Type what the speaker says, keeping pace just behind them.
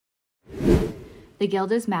The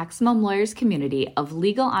Guild is Maximum Lawyers' community of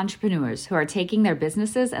legal entrepreneurs who are taking their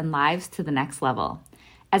businesses and lives to the next level.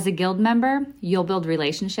 As a Guild member, you'll build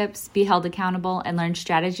relationships, be held accountable, and learn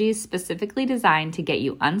strategies specifically designed to get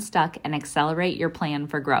you unstuck and accelerate your plan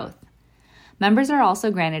for growth. Members are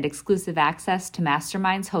also granted exclusive access to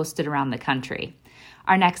masterminds hosted around the country.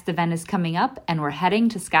 Our next event is coming up, and we're heading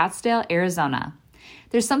to Scottsdale, Arizona.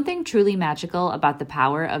 There's something truly magical about the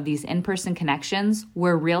power of these in-person connections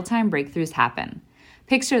where real-time breakthroughs happen.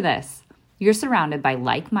 Picture this. You're surrounded by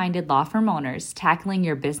like-minded law firm owners tackling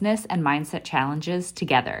your business and mindset challenges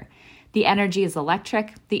together. The energy is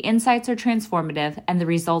electric, the insights are transformative, and the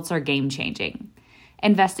results are game-changing.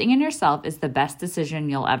 Investing in yourself is the best decision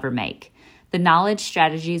you'll ever make. The knowledge,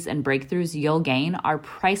 strategies, and breakthroughs you'll gain are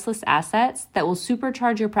priceless assets that will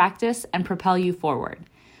supercharge your practice and propel you forward.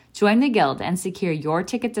 Join the Guild and secure your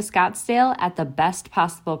ticket to Scottsdale at the best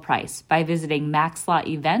possible price by visiting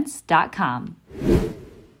maxlawevents.com.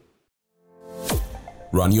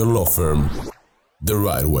 Run your law firm the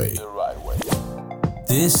right way.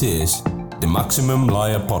 This is the Maximum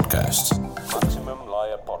Lawyer Podcast.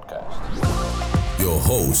 Your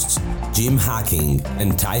hosts, Jim Hacking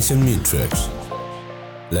and Tyson Mutrux.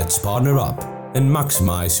 Let's partner up and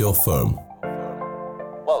maximize your firm.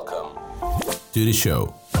 Welcome to the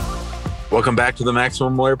show. Welcome back to the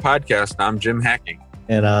Maximum Lawyer Podcast. I'm Jim Hacking.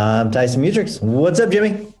 And I'm Tyson Mutrux. What's up,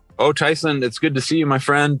 Jimmy? Oh, Tyson, it's good to see you, my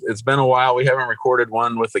friend. It's been a while. We haven't recorded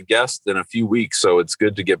one with a guest in a few weeks, so it's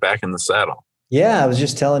good to get back in the saddle. Yeah, I was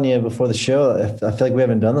just telling you before the show, I feel like we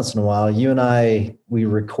haven't done this in a while. You and I, we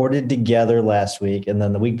recorded together last week, and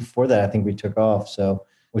then the week before that, I think we took off. So,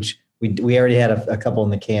 which we already had a couple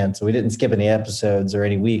in the can, so we didn't skip any episodes or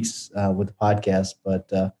any weeks with the podcast.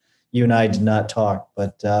 But you and I did not talk.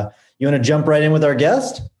 But you want to jump right in with our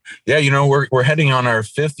guest? Yeah, we're heading on our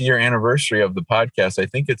 5th year anniversary of the podcast. I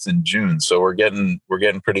think it's in June, so we're getting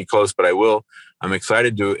pretty close. But I'm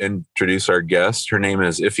excited to introduce our guest. Her name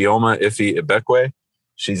is Ifeoma Ibekwe.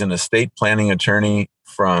 She's an estate planning attorney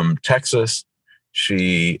from Texas.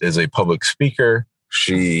 She is a public speaker.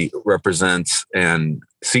 She represents and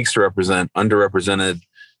seeks to represent underrepresented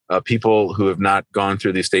people who have not gone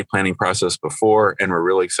through the estate planning process before. And we're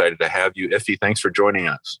really excited to have you. Ify, thanks for joining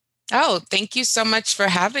us. Oh, thank you so much for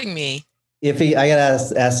having me. Ify, I got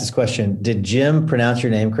to ask this question. Did Jim pronounce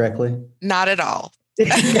your name correctly? Not at all.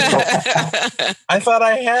 I thought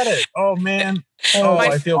I had it. Oh, man.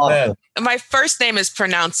 I feel bad. My first name is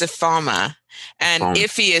pronounced Ifeoma, and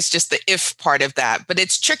Ify is just the if part of that. But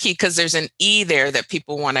it's tricky because there's an E there that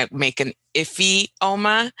people want to make an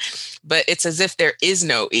Ifeoma, but it's as if there is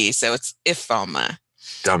no E, so it's Ifeoma.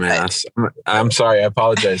 Dumbass. I'm sorry. I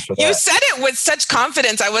apologize for that. You said it with such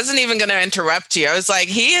confidence. I wasn't even going to interrupt you. I was like,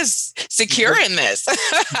 he is secure in this.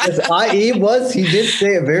 He did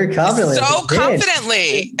say it very confidently. So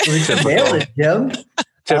confidently. Jim.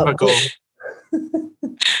 Typical.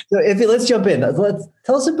 So let's jump in.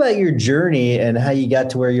 Tell us about your journey and how you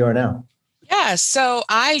got to where you are now. Yeah. So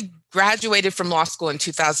I graduated from law school in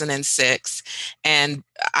 2006, and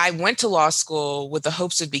I went to law school with the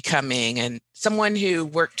hopes of becoming someone who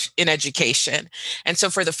worked in education. And so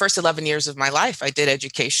for the first 11 years of my life, I did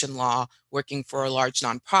education law, working for a large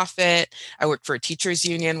nonprofit. I worked for a teachers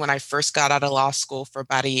union when I first got out of law school for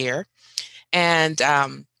about a year. And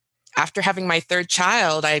after having my third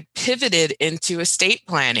child, I pivoted into estate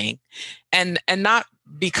planning, and not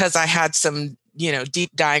because I had some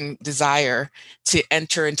deep dying desire to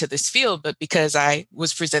enter into this field, but because I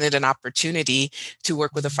was presented an opportunity to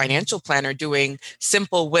work with a financial planner doing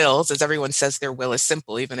simple wills, as everyone says their will is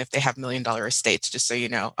simple, even if they have $1 million estates, just so you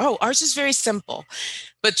know. Oh, ours is very simple.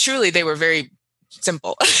 But truly, they were very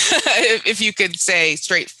simple, if you could say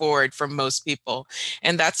straightforward for most people.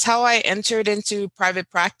 And that's how I entered into private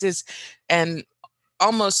practice, and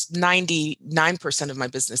almost 99% of my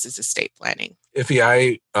business is estate planning.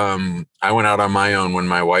 Ify, I went out on my own when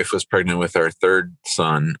my wife was pregnant with our third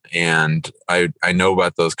son, and I know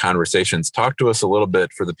about those conversations. Talk to us a little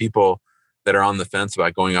bit for the people that are on the fence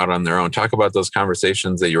about going out on their own. Talk about those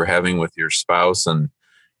conversations that you were having with your spouse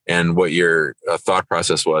and what your thought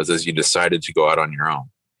process was as you decided to go out on your own.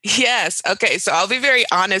 Yes. Okay. So I'll be very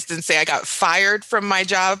honest and say I got fired from my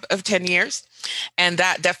job of 10 years. And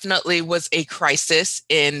that definitely was a crisis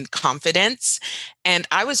in confidence. And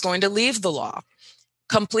I was going to leave the law,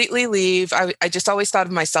 completely leave. I just always thought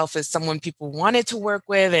of myself as someone people wanted to work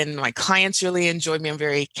with, and my clients really enjoyed me. I'm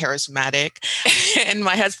very charismatic. And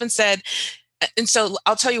my husband said, and so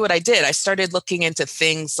I'll tell you what I did. I started looking into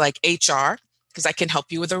things like HR. because I can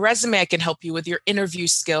help you with a resume. I can help you with your interview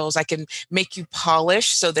skills. I can make you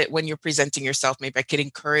polished so that when you're presenting yourself, maybe I could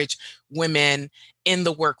encourage women in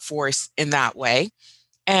the workforce in that way.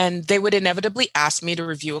 And they would inevitably ask me to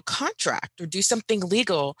review a contract or do something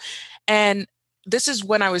legal. And this is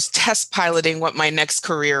when I was test piloting what my next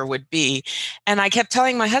career would be. And I kept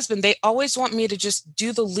telling my husband, they always want me to just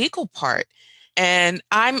do the legal part. And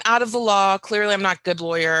I'm out of the law. Clearly, I'm not a good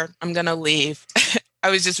lawyer. I'm going to leave. I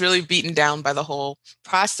was just really beaten down by the whole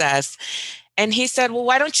process. And he said, well,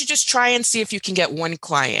 why don't you just try and see if you can get one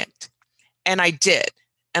client? And I did.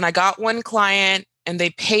 And I got one client and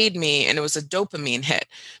they paid me and it was a dopamine hit.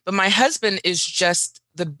 But my husband is just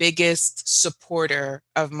the biggest supporter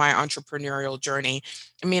of my entrepreneurial journey.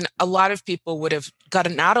 I mean, a lot of people would have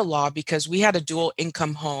gotten out of law because we had a dual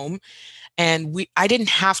income home. And I didn't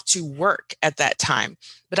have to work at that time,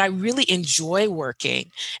 but I really enjoy working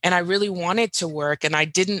and I really wanted to work. And I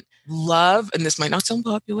didn't love, and this might not sound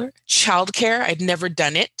popular, childcare. I'd never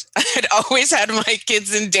done it. I'd always had my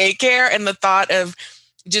kids in daycare, and the thought of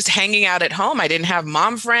just hanging out at home. I didn't have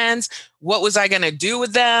mom friends. What was I going to do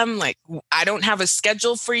with them? Like, I don't have a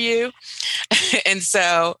schedule for you. And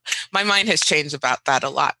so my mind has changed about that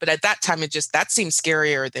a lot. But at that time, that seemed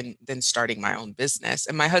scarier than starting my own business.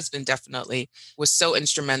 And my husband definitely was so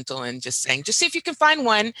instrumental in just saying, just see if you can find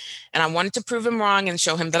one. And I wanted to prove him wrong and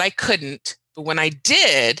show him that I couldn't. But when I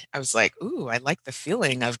did, I was like, ooh, I like the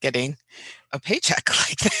feeling of getting a paycheck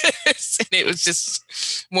like this. And it was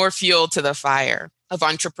just more fuel to the fire of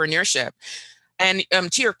entrepreneurship. And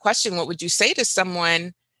to your question, what would you say to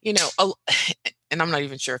someone, and I'm not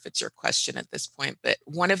even sure if it's your question at this point, but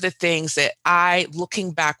one of the things that I,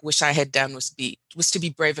 looking back, wish I had done was to be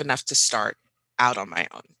brave enough to start out on my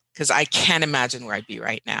own, because I can't imagine where I'd be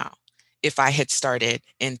right now if I had started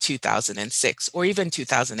in 2006 or even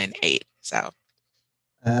 2008. So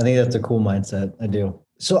I think that's a cool mindset. I do.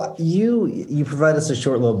 So you provide us a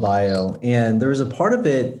short little bio, and there's a part of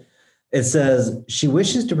it. It says she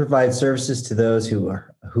wishes to provide services to those who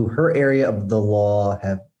her area of the law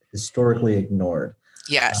have historically ignored.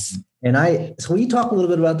 Yes. So will you talk a little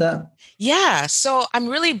bit about that? Yeah. So I'm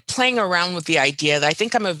really playing around with the idea that I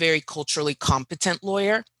think I'm a very culturally competent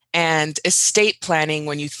lawyer. And estate planning,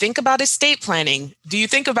 when you think about estate planning, do you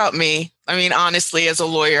think about me? I mean, honestly, as a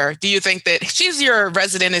lawyer, do you think that she's your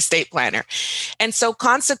resident estate planner? And so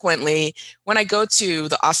consequently, when I go to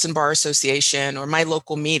the Austin Bar Association or my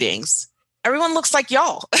local meetings, everyone looks like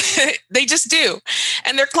y'all. They just do.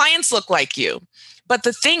 And their clients look like you. But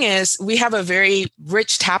the thing is, we have a very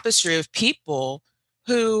rich tapestry of people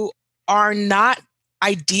who are not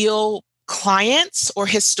ideal clients or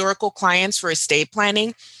historical clients for estate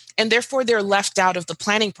planning. And therefore, they're left out of the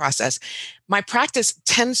planning process. My practice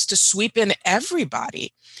tends to sweep in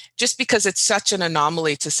everybody just because it's such an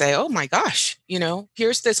anomaly to say, oh my gosh,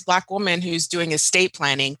 here's this Black woman who's doing estate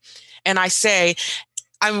planning. And I say,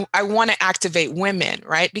 I want to activate women,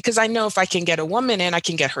 right? Because I know if I can get a woman in, I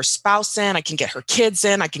can get her spouse in, I can get her kids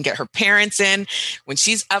in, I can get her parents in. When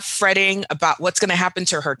she's up fretting about what's going to happen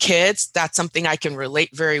to her kids, that's something I can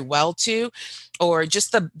relate very well to. Or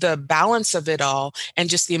just the balance of it all and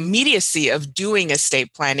just the immediacy of doing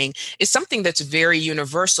estate planning is something that's very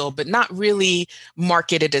universal, but not really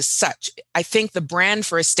marketed as such. I think the brand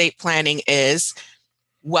for estate planning is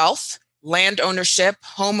wealth, land ownership,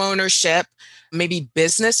 home ownership, maybe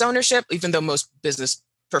business ownership, even though most business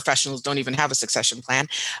professionals don't even have a succession plan.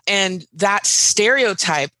 And that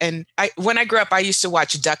stereotype. And when I grew up, I used to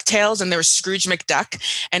watch DuckTales, and there was Scrooge McDuck.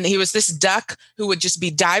 And he was this duck who would just be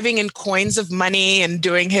diving in coins of money and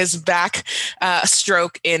doing his back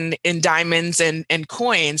stroke in diamonds and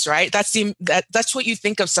coins, right? That's what you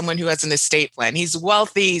think of someone who has an estate plan. He's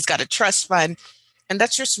wealthy, he's got a trust fund. And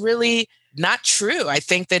that's just really not true. I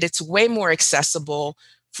think that it's way more accessible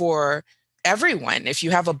for everyone. If you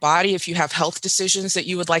have a body, if you have health decisions that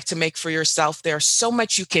you would like to make for yourself, there's so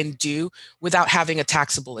much you can do without having a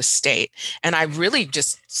taxable estate. And I really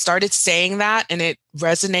just started saying that, and it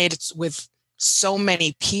resonated with so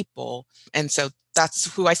many people. And so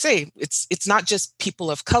that's who I say. It's not just people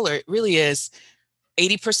of color. It really is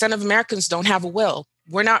 80% of Americans don't have a will.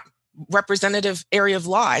 We're not representative area of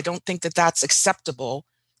law. I don't think that that's acceptable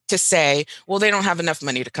to say, well, they don't have enough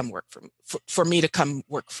money to come work for me to come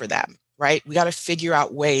work for them. Right? We got to figure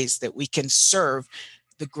out ways that we can serve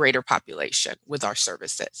the greater population with our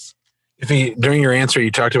services. During your answer,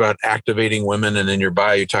 you talked about activating women, and in your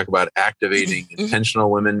bio, you talk about activating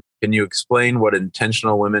intentional women. Can you explain what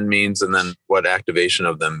intentional women means and then what activation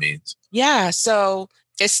of them means? Yeah. So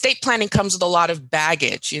estate planning comes with a lot of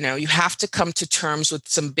baggage. You have to come to terms with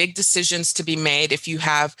some big decisions to be made. If you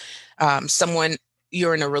have someone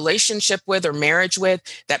you're in a relationship with or marriage with,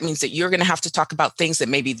 that means that you're going to have to talk about things that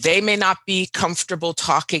maybe they may not be comfortable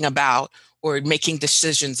talking about or making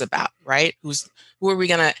decisions about, right? Who are we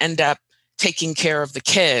going to end up taking care of the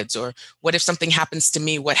kids? Or what if something happens to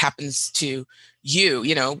me? What happens to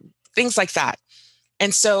you? Things like that.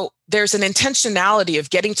 And so there's an intentionality of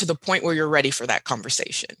getting to the point where you're ready for that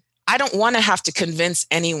conversation. I don't want to have to convince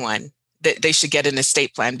anyone that they should get an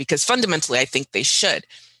estate plan, because fundamentally, I think they should.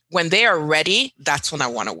 When they are ready, that's when I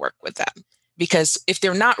want to work with them. Because if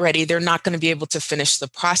they're not ready, they're not going to be able to finish the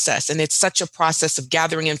process. And it's such a process of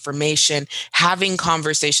gathering information, having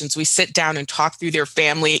conversations. We sit down and talk through their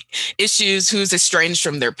family issues, who's estranged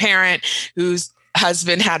from their parent, whose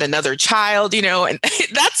husband had another child, and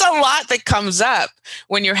that's a lot that comes up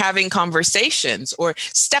when you're having conversations. Or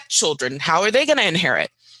stepchildren, how are they going to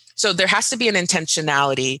inherit? So there has to be an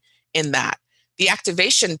intentionality in that. The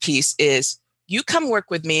activation piece is, you come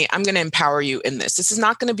work with me, I'm going to empower you in this. This is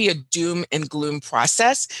not going to be a doom and gloom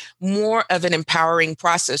process, more of an empowering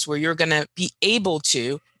process where you're going to be able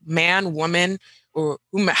to, man, woman, or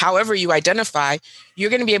however you identify, you're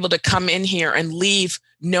going to be able to come in here and leave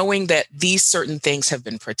knowing that these certain things have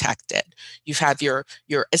been protected. You've had your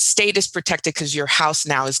estate is protected because your house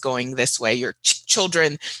now is going this way. Your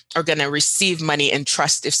children are going to receive money and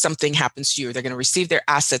trust if something happens to you. They're going to receive their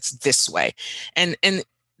assets this way. And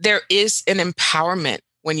there is an empowerment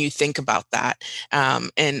when you think about that.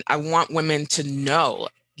 And I want women to know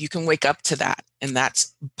you can wake up to that, and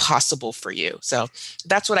that's possible for you. So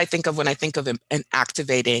that's what I think of when I think of an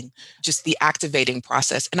activating, just the activating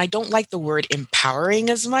process. And I don't like the word empowering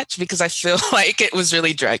as much, because I feel like it was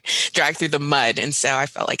really dragged through the mud. And so I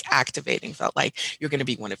felt like activating felt like you're going to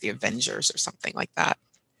be one of the Avengers or something like that.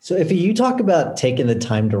 So if you talk about taking the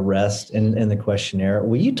time to rest in the questionnaire,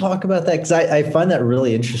 will you talk about that? Because I find that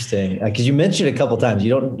really interesting, because you mentioned it a couple of times. You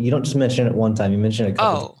don't just mention it one time. You mentioned it a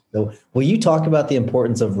couple times. So will you talk about the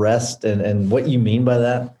importance of rest and what you mean by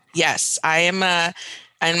that? Yes, I am.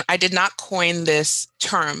 And I did not coin this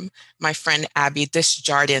term. My friend Abby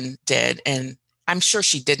Disjardin did, and I'm sure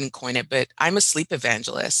she didn't coin it, but I'm a sleep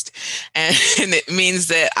evangelist, and it means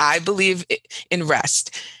that I believe in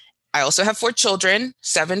rest. I also have 4 children,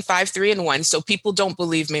 7, 5, 3, and 1. So people don't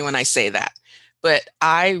believe me when I say that. But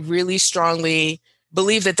I really strongly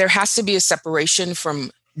believe that there has to be a separation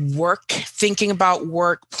from work, thinking about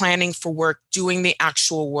work, planning for work, doing the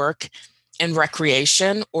actual work, and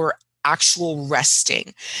recreation or actual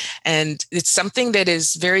resting. And it's something that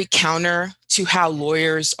is very counter to how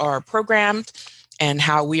lawyers are programmed and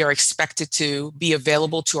how we are expected to be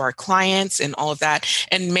available to our clients and all of that.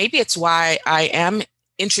 And maybe it's why I am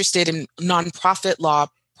interested in nonprofit law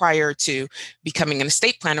prior to becoming an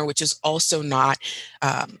estate planner, which is also not,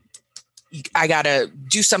 I got to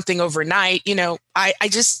do something overnight.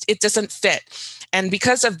 It doesn't fit. And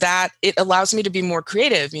because of that, it allows me to be more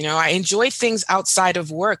creative. I enjoy things outside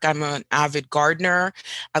of work. I'm an avid gardener.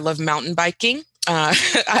 I love mountain biking.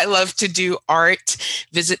 I love to do art,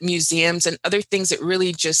 visit museums, and other things that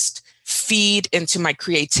really just feed into my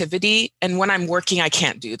creativity. And when I'm working, I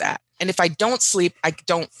can't do that. And if I don't sleep, I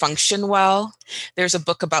don't function well. There's a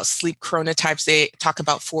book about sleep chronotypes. They talk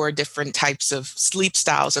about 4 different types of sleep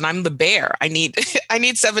styles, and I'm the bear. I need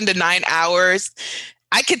 7 to 9 hours.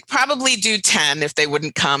 I could probably do 10 if they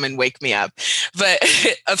wouldn't come and wake me up, but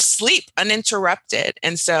of sleep uninterrupted.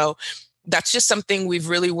 And so that's just something we've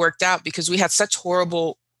really worked out because we had such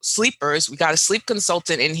horrible sleepers. We got a sleep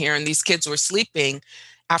consultant in here, and these kids were sleeping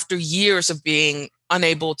after years of being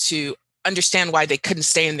unable to understand why they couldn't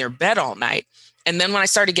stay in their bed all night. And then when I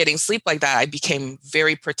started getting sleep like that, I became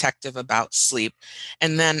very protective about sleep.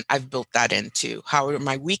 And then I've built that into how are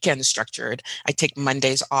my weekends structured. I take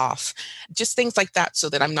Mondays off, just things like that so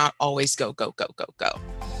that I'm not always go, go, go, go, go.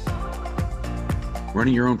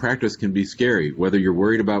 Running your own practice can be scary, whether you're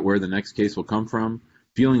worried about where the next case will come from,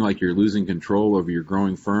 feeling like you're losing control over your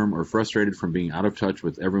growing firm, or frustrated from being out of touch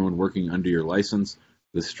with everyone working under your license.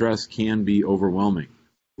 The stress can be overwhelming.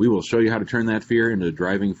 We will show you how to turn that fear into a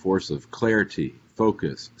driving force of clarity,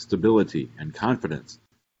 focus, stability, and confidence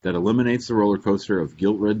that eliminates the roller coaster of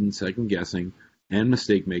guilt-ridden second-guessing and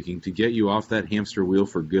mistake-making to get you off that hamster wheel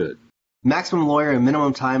for good. Maximum Lawyer in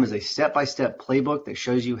Minimum Time is a step-by-step playbook that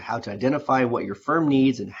shows you how to identify what your firm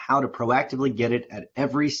needs and how to proactively get it at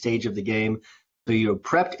every stage of the game so you're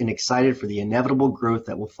prepped and excited for the inevitable growth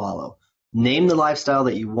that will follow. Name the lifestyle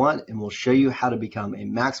that you want, and we'll show you how to become a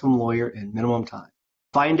maximum lawyer in minimum time.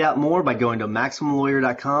 Find out more by going to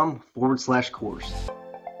maximumlawyer.com/course.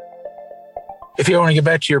 If you want to get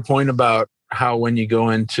back to your point about how when you go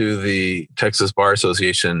into the Texas Bar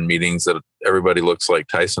Association meetings that everybody looks like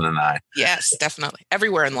Tyson and I. Yes, definitely.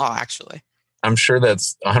 Everywhere in law, actually. I'm sure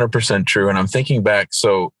that's 100% true. And I'm thinking back.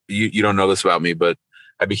 So you don't know this about me, but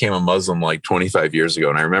I became a Muslim like 25 years ago.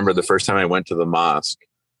 And I remember the first time I went to the mosque,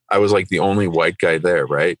 I was like the only white guy there,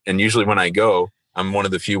 right? And usually when I go, I'm one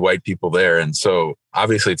of the few white people there. And so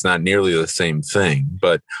obviously it's not nearly the same thing.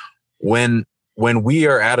 But when we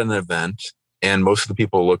are at an event and most of the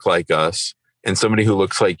people look like us and somebody who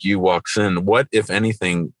looks like you walks in, what, if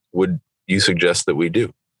anything, would you suggest that we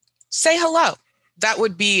do? Say hello. That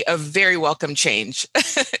would be a very welcome change.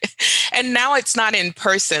 And now it's not in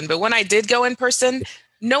person, but when I did go in person,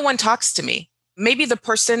 no one talks to me. Maybe the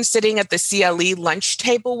person sitting at the CLE lunch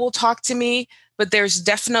table will talk to me, but there's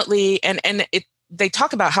definitely, they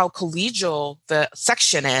talk about how collegial the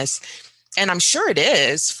section is, and I'm sure it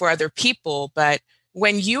is for other people, but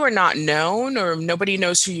when you are not known or nobody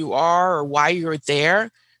knows who you are or why you're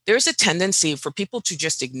there, there's a tendency for people to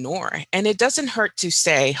just ignore, and it doesn't hurt to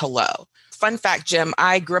say hello. Fun fact, Jim,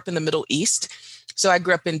 I grew up in the Middle East. So I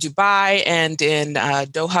grew up in Dubai and in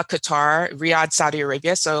Doha, Qatar, Riyadh, Saudi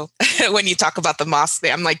Arabia. So when you talk about the mosque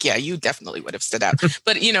there, I'm like, yeah, you definitely would have stood out.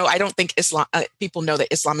 But, I don't think people know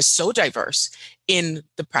that Islam is so diverse in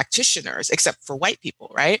the practitioners, except for white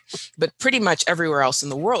people, right? But pretty much everywhere else in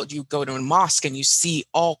the world, you go to a mosque and you see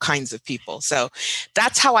all kinds of people. So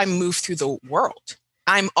that's how I move through the world.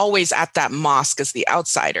 I'm always at that mosque as the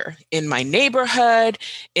outsider in my neighborhood,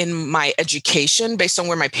 in my education, based on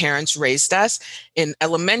where my parents raised us, in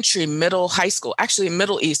elementary, middle, high school. Actually, in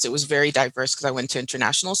Middle East, it was very diverse because I went to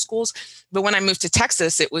international schools. But when I moved to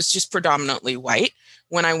Texas, it was just predominantly white.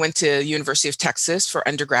 When I went to University of Texas for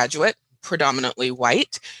undergraduate, predominantly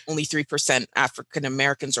white, only 3% African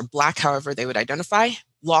Americans or Black, however they would identify.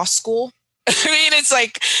 Law school. I mean, it's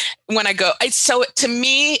like when I go, so to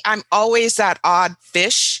me, I'm always that odd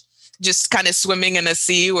fish, just kind of swimming in a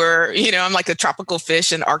sea where, I'm like a tropical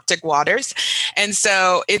fish in Arctic waters. And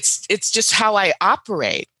so it's just how I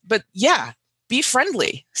operate. But yeah, be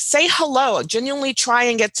friendly, say hello, genuinely try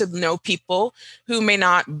and get to know people who may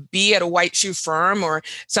not be at a white shoe firm or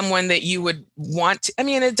someone that you would want.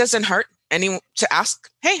 It doesn't hurt anyone to ask,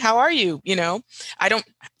 hey, how are you?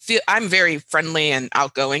 I'm very friendly and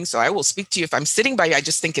outgoing, so I will speak to you if I'm sitting by you. I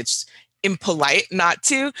just think it's impolite not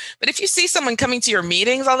to. But if you see someone coming to your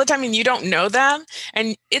meetings all the time and you don't know them,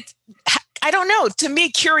 and I don't know, to me,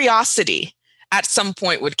 curiosity at some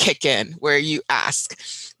point would kick in where you ask.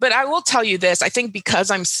 But I will tell you this, I think because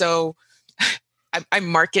I'm so I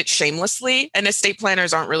market shamelessly, and estate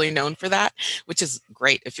planners aren't really known for that, which is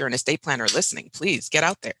great. If you're an estate planner listening, please get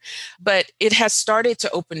out there. But it has started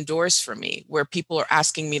to open doors for me where people are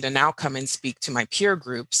asking me to now come and speak to my peer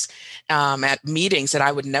groups at meetings that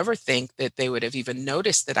I would never think that they would have even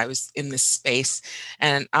noticed that I was in this space.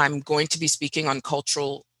 And I'm going to be speaking on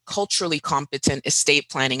culturally competent estate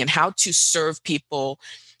planning and how to serve people,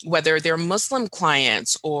 whether they're Muslim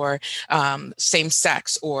clients or same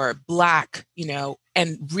sex or Black,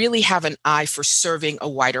 and really have an eye for serving a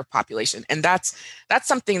wider population. And that's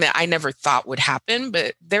something that I never thought would happen,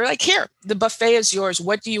 but they're like, here, the buffet is yours.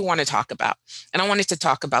 What do you want to talk about? And I wanted to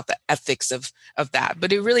talk about the ethics of that.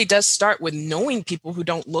 But it really does start with knowing people who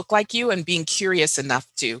don't look like you and being curious enough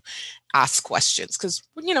to ask questions because,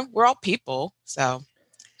 we're all people. So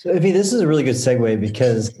Ify, this is a really good segue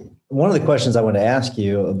because one of the questions I wanted to ask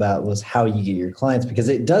you about was how you get your clients, because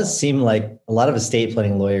it does seem like a lot of estate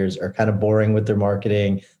planning lawyers are kind of boring with their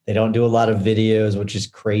marketing. They don't do a lot of videos, which is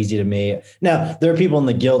crazy to me. Now, there are people in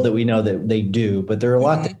the guild that we know that they do, but there are a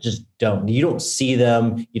lot that just don't. You don't see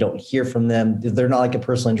them. You don't hear from them. They're not like a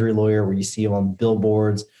personal injury lawyer where you see them on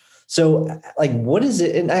billboards. So what is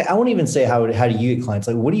it? And I won't even say how do you get clients?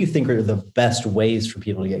 What do you think are the best ways for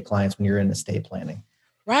people to get clients when you're in estate planning?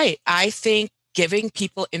 Right. I think giving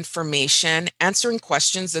people information, answering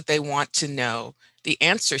questions that they want to know the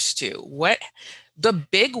answers to. The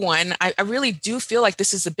big one, I really do feel like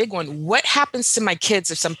this is a big one. What happens to my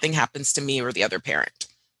kids if something happens to me or the other parent?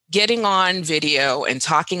 Getting on video and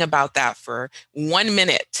talking about that for 1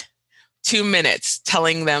 minute, 2 minutes,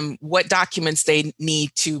 telling them what documents they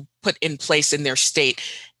need to put in place in their state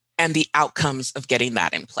and the outcomes of getting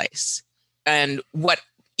that in place. And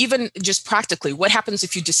even just practically, what happens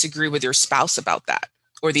if you disagree with your spouse about that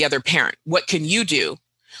or the other parent? What can you do?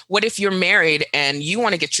 What if you're married and you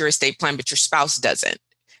want to get your estate plan, but your spouse doesn't?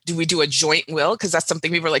 Do we do a joint will? Because that's something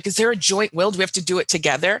people are like, is there a joint will? Do we have to do it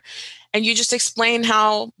together? And you just explain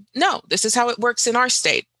how, no, this is how it works in our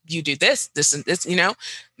state. You do this, and this,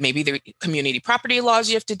 maybe the community property laws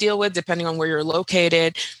you have to deal with depending on where you're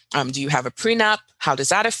located. Do you have a prenup? How does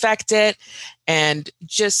that affect it? And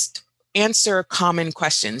just answer common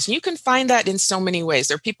questions. You can find that in so many ways.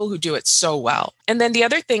 There are people who do it so well. And then the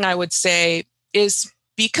other thing I would say is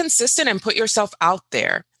be consistent and put yourself out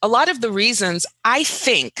there. I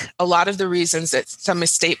think a lot of the reasons that some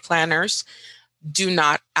estate planners do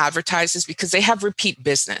not advertise is because they have repeat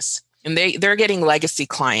business and they're getting legacy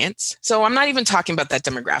clients. So I'm not even talking about that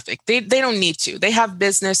demographic. They don't need to. They have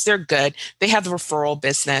business. They're good. They have the referral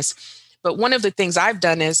business. But one of the things I've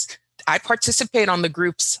done is I participate on the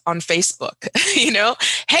groups on Facebook,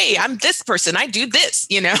 hey, I'm this person. I do this,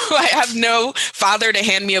 I have no father to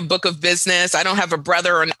hand me a book of business. I don't have a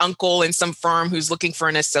brother or an uncle in some firm who's looking for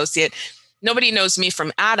an associate. Nobody knows me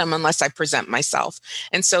from Adam unless I present myself.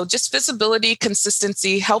 And so just visibility,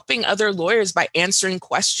 consistency, helping other lawyers by answering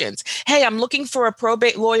questions. Hey, I'm looking for a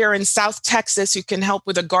probate lawyer in South Texas who can help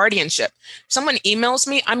with a guardianship. If someone emails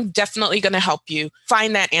me, I'm definitely going to help you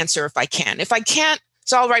find that answer if I can. If I can't,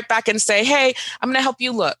 so I'll write back and say, hey, I'm going to help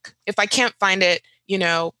you look. If I can't find it,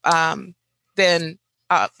 then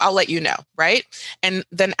I'll let you know, right? And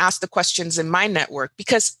then ask the questions in my network.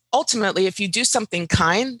 Because ultimately, if you do something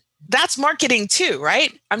kind, that's marketing too,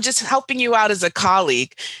 right? I'm just helping you out as a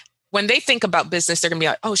colleague. When they think about business, they're going to be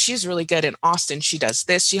like, oh, she's really good in Austin. She does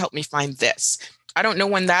this. She helped me find this. I don't know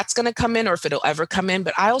when that's going to come in or if it'll ever come in,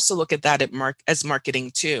 but I also look at that as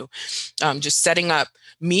marketing too. Just setting up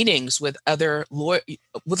meetings with other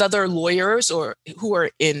lawyers or who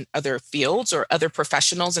are in other fields or other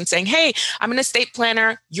professionals and saying, hey, I'm an estate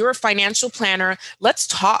planner. You're a financial planner. Let's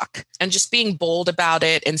talk. And just being bold about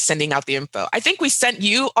it and sending out the info. I think we sent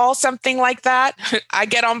you all something like that. I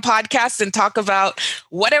get on podcasts and talk about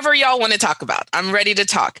whatever y'all want to talk about. I'm ready to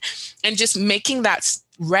talk. And just making that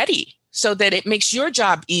ready so that it makes your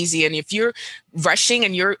job easy. And if you're rushing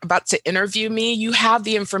and you're about to interview me, you have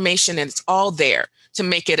the information and it's all there to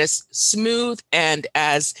make it as smooth and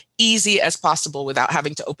as easy as possible without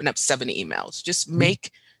having to open up 70 emails. Just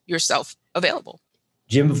make yourself available.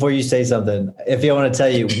 Jim, before you say something, if I want to tell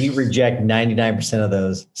you, we reject 99% of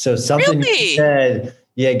those. So something really? You said,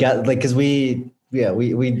 because we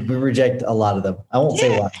reject a lot of them. I won't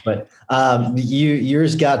say why, but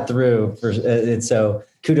yours got through and so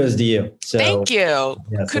kudos to you. So thank you.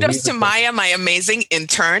 Kudos to Maya, my amazing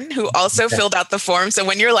intern, who also filled out the form. So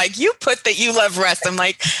when you're like, you put that you love rest, I'm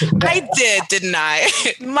like, I did, didn't I?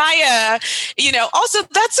 Maya, also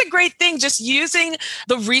that's a great thing. Just using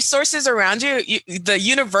the resources around you, the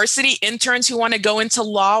university interns who want to go into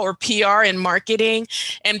law or PR and marketing,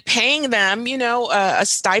 and paying them, a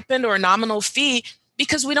stipend or a nominal fee,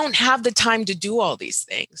 because we don't have the time to do all these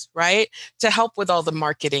things, right? To help with all the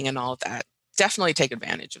marketing and all of that. Definitely take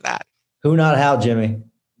advantage of that. Who, not how, Jimmy?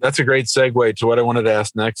 That's a great segue to what I wanted to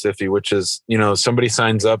ask next, Iffy, which is, somebody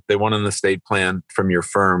signs up, they want an estate plan from your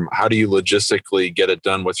firm. How do you logistically get it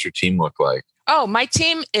done? What's your team look like? Oh, my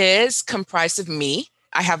team is comprised of me.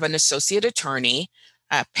 I have an associate attorney,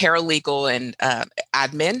 paralegal and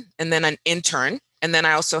admin, and then an intern. And then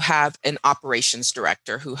I also have an operations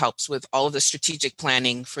director who helps with all of the strategic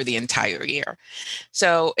planning for the entire year.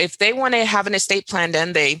 So if they want to have an estate plan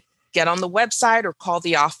done, they get on the website or call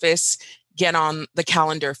the office, get on the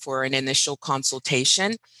calendar for an initial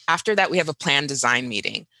consultation. After that, we have a plan design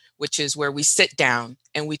meeting, which is where we sit down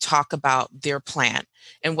and we talk about their plan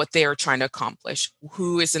and what they are trying to accomplish,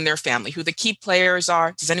 who is in their family, who the key players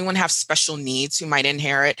are. Does anyone have special needs who might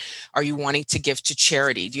inherit? Are you wanting to give to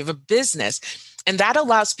charity? Do you have a business? And that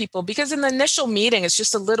allows people, because in the initial meeting, it's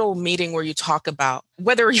just a little meeting where you talk about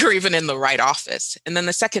whether you're even in the right office. And then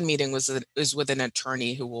the second meeting is with an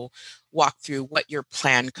attorney who will walk through what your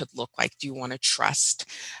plan could look like. Do you want to trust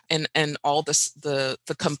and all the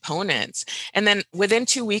components? And then within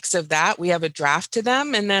 2 weeks of that, we have a draft to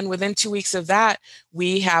them. And then within 2 weeks of that,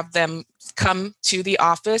 we have them come to the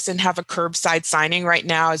office and have a curbside signing. Right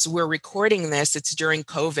now, as we're recording this, it's during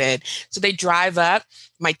COVID. So they drive up,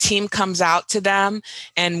 my team comes out to them,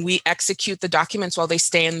 and we execute the documents while they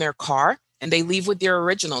stay in their car. And they leave with their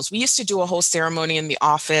originals. We used to do a whole ceremony in the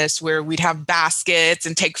office where we'd have baskets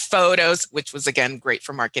and take photos, which was, again, great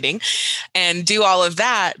for marketing, and do all of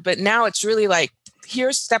that. But now it's really like,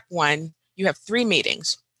 here's step one. You have 3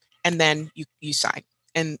 meetings, and then you sign.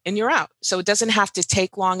 And you're out. So it doesn't have to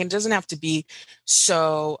take long and doesn't have to be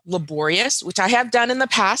so laborious, which I have done in the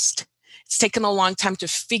past. It's taken a long time to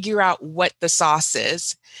figure out what the sauce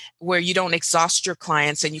is, where you don't exhaust your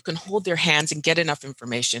clients and you can hold their hands and get enough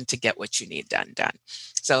information to get what you need done.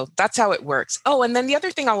 So that's how it works. Oh, and then the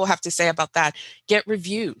other thing I will have to say about that, get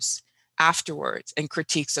reviews afterwards and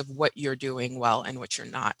critiques of what you're doing well and what you're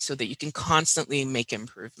not, so that you can constantly make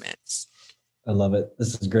improvements. I love it.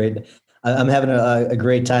 This is great. I'm having a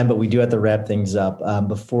great time, but we do have to wrap things up.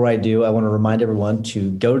 Before I do, I want to remind everyone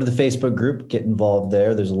to go to the Facebook group, get involved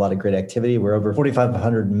there. There's a lot of great activity. We're over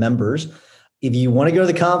 4,500 members. if you want to go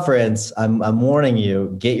to the conference, I'm warning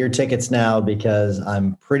you, get your tickets now because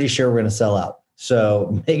I'm pretty sure we're going to sell out.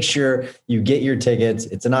 So make sure you get your tickets.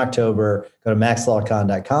 It's in October. Go to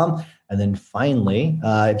maxlawcon.com. And then finally,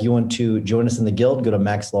 if you want to join us in the guild, go to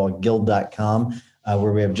maxlawguild.com,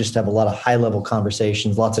 where we have a lot of high-level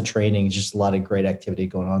conversations, lots of training, just a lot of great activity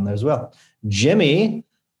going on there as well. Jimmy,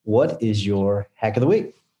 what is your hack of the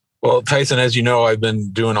week? Well, Tyson, as you know, I've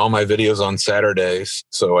been doing all my videos on Saturdays.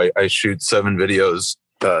 So I shoot 7 videos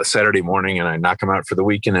Saturday morning and I knock them out for the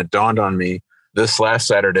week. And it dawned on me this last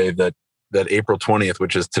Saturday that April 20th,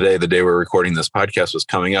 which is today, the day we're recording this podcast, was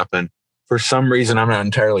coming up. And for some reason, I'm not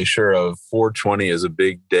entirely sure of, 420 is a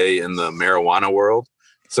big day in the marijuana world.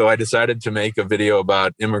 So I decided to make a video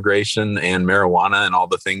about immigration and marijuana and all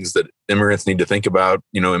the things that immigrants need to think about.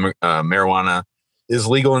 Marijuana is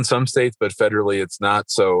legal in some states, but federally it's not.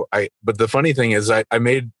 But the funny thing is I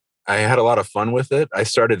had a lot of fun with it. I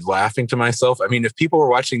started laughing to myself. I mean, if people were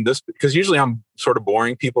watching this, because usually I'm sort of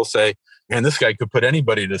boring, people say, man, this guy could put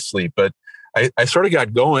anybody to sleep. But I sort of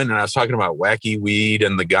got going and I was talking about wacky weed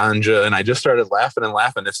and the ganja, and I just started laughing and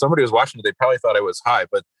laughing. If somebody was watching it, they probably thought I was high.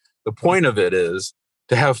 But the point of it is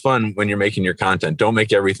to have fun when you're making your content. Don't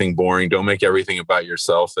make everything boring. Don't make everything about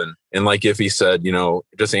yourself. And like Ify said,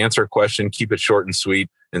 just answer a question, keep it short and sweet,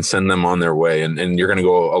 and send them on their way. And you're going to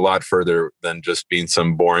go a lot further than just being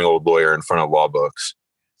some boring old lawyer in front of law books.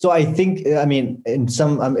 So I think, if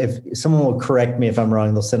someone will correct me if I'm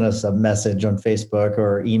wrong, they'll send us a message on Facebook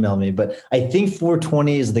or email me. But I think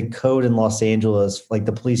 420 is the code in Los Angeles, like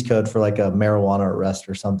the police code for like a marijuana arrest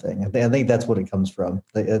or something. I think that's what it comes from.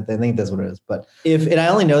 I think that's what it is. But and I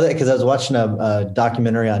only know that because I was watching a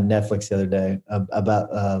documentary on Netflix the other day about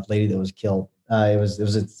a lady that was killed. It was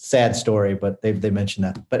a sad story, but they mentioned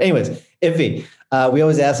that. But anyways, Ify, we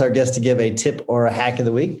always ask our guests to give a tip or a hack of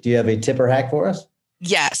the week. Do you have a tip or hack for us?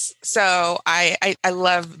 Yes. So I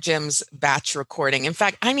love Jim's batch recording. In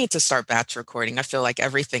fact, I need to start batch recording. I feel like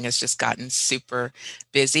everything has just gotten super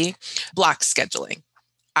busy. Block scheduling.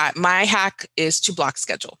 My hack is to block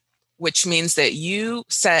schedule, which means that you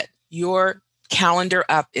set your calendar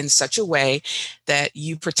up in such a way that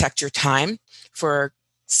you protect your time for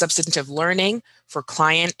substantive learning, for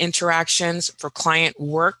client interactions, for client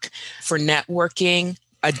work, for networking.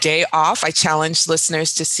 A day off. I challenge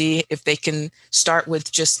listeners to see if they can start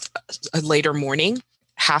with just a later morning,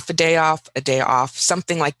 half a day off,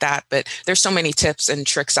 something like that. But there's so many tips and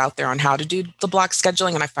tricks out there on how to do the block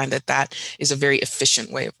scheduling. And I find that is a very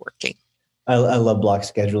efficient way of working. I love block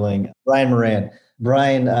scheduling. Brian Moran.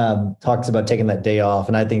 Brian talks about taking that day off.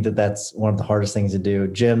 And I think that one of the hardest things to do.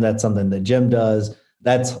 Jim, that's something that Jim does.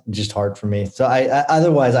 That's just hard for me. So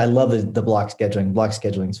otherwise, I love the block scheduling. Block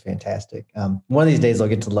scheduling is fantastic. One of these days I'll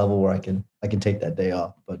get to the level where I can take that day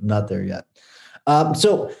off, but not there yet.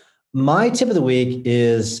 So my tip of the week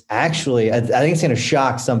is actually, I think it's going to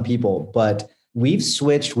shock some people, but we've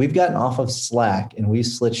gotten off of Slack and we've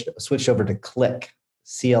switched over to Click,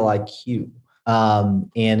 CLIQ. And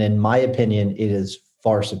in my opinion, it is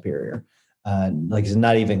far superior. It's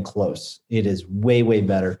not even close. It is way, way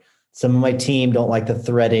better. Some of my team don't like the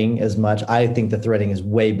threading as much. I think the threading is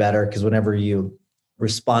way better because whenever you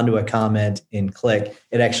respond to a comment in Click,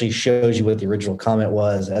 it actually shows you what the original comment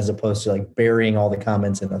was as opposed to like burying all the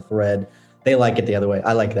comments in a thread. They like it the other way.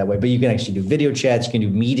 I like it that way. But you can actually do video chats. You can do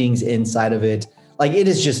meetings inside of it. Like it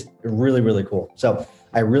is just really, really cool. So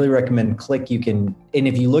I really recommend Click. And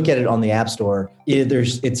if you look at it on the App Store,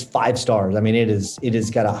 it's 5 stars. I mean, it has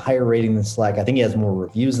got a higher rating than Slack. I think it has more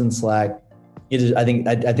reviews than Slack. It is. I think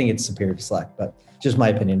it's superior to Slack, but just my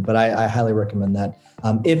opinion. But I highly recommend that.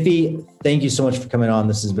 Ify, thank you so much for coming on.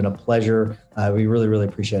 This has been a pleasure. We really, really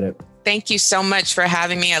appreciate it. Thank you so much for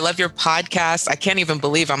having me. I love your podcast. I can't even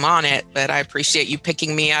believe I'm on it, but I appreciate you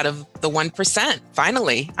picking me out of the 1%.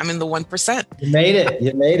 Finally, I'm in the 1%. You made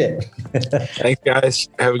it. Thanks, guys.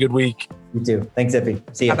 Have a good week. You too. Thanks, Ify.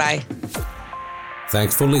 See you. Bye-bye.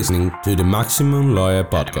 Thanks for listening to the Maximum Lawyer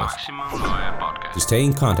Podcast. To stay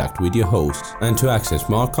in contact with your hosts and to access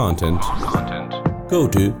more content, go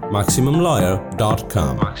to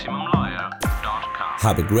MaximumLawyer.com.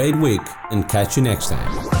 Have a great week and catch you next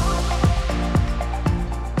time.